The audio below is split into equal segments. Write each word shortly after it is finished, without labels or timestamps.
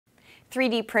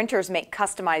3D printers make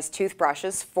customized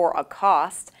toothbrushes for a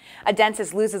cost. A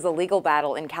dentist loses a legal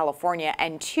battle in California,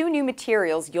 and 2 new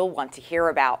materials you'll want to hear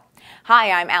about.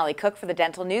 Hi, I'm Allie Cook for the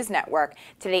Dental News Network.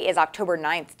 Today is October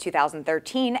 9th,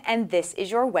 2013, and this is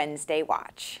your Wednesday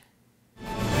Watch.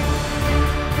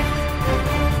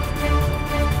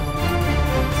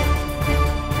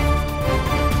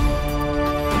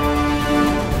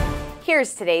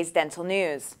 Here's today's dental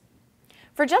news.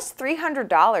 For just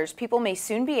 $300, people may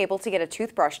soon be able to get a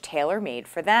toothbrush tailor-made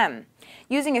for them.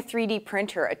 Using a 3D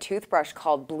printer, a toothbrush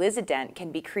called Ultradent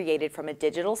can be created from a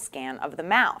digital scan of the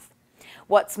mouth.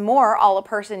 What's more, all a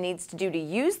person needs to do to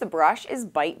use the brush is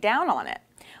bite down on it.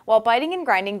 While biting and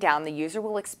grinding down, the user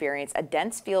will experience a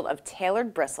dense field of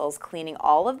tailored bristles, cleaning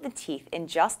all of the teeth in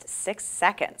just 6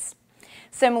 seconds.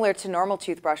 Similar to normal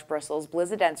toothbrush bristles,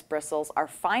 Ultradent's bristles are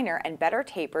finer and better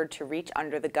tapered to reach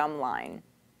under the gum line.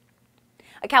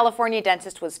 A California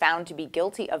dentist was found to be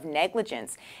guilty of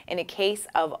negligence in a case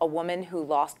of a woman who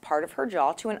lost part of her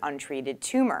jaw to an untreated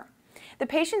tumor. The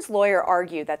patient's lawyer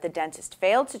argued that the dentist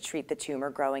failed to treat the tumor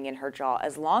growing in her jaw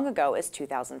as long ago as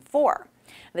 2004.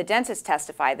 The dentist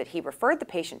testified that he referred the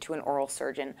patient to an oral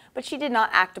surgeon, but she did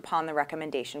not act upon the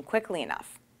recommendation quickly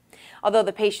enough. Although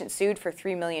the patient sued for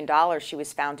 $3 million, she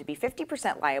was found to be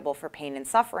 50% liable for pain and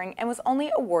suffering and was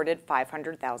only awarded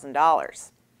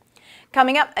 $500,000.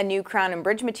 Coming up, a new crown and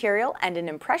bridge material and an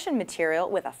impression material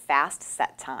with a fast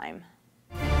set time.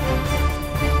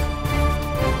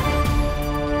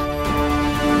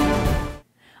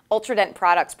 Ultradent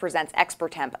Products presents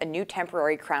ExpertTemp, a new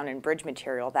temporary crown and bridge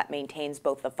material that maintains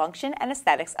both the function and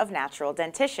aesthetics of natural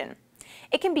dentition.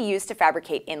 It can be used to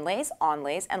fabricate inlays,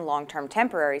 onlays, and long-term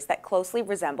temporaries that closely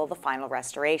resemble the final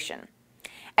restoration.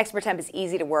 ExpertTemp is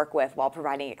easy to work with while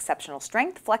providing exceptional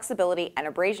strength, flexibility, and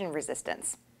abrasion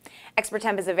resistance.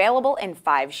 ExpertTemp is available in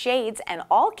 5 shades, and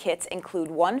all kits include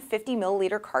one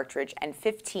 50-milliliter cartridge and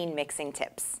 15 mixing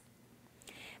tips.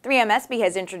 3M ESPE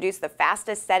has introduced the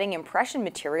fastest setting impression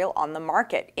material on the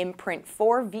market, Imprint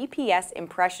 4 VPS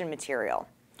impression material.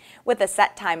 With a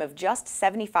set time of just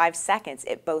 75 seconds,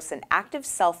 it boasts an active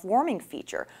self-warming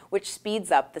feature, which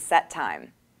speeds up the set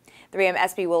time. 3M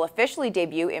ESPE will officially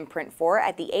debut Imprint 4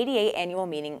 at the ADA annual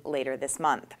meeting later this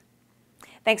month.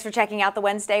 Thanks for checking out the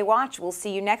Wednesday Watch. We'll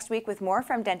see you next week with more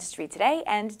from Dentistry Today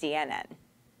and DNN.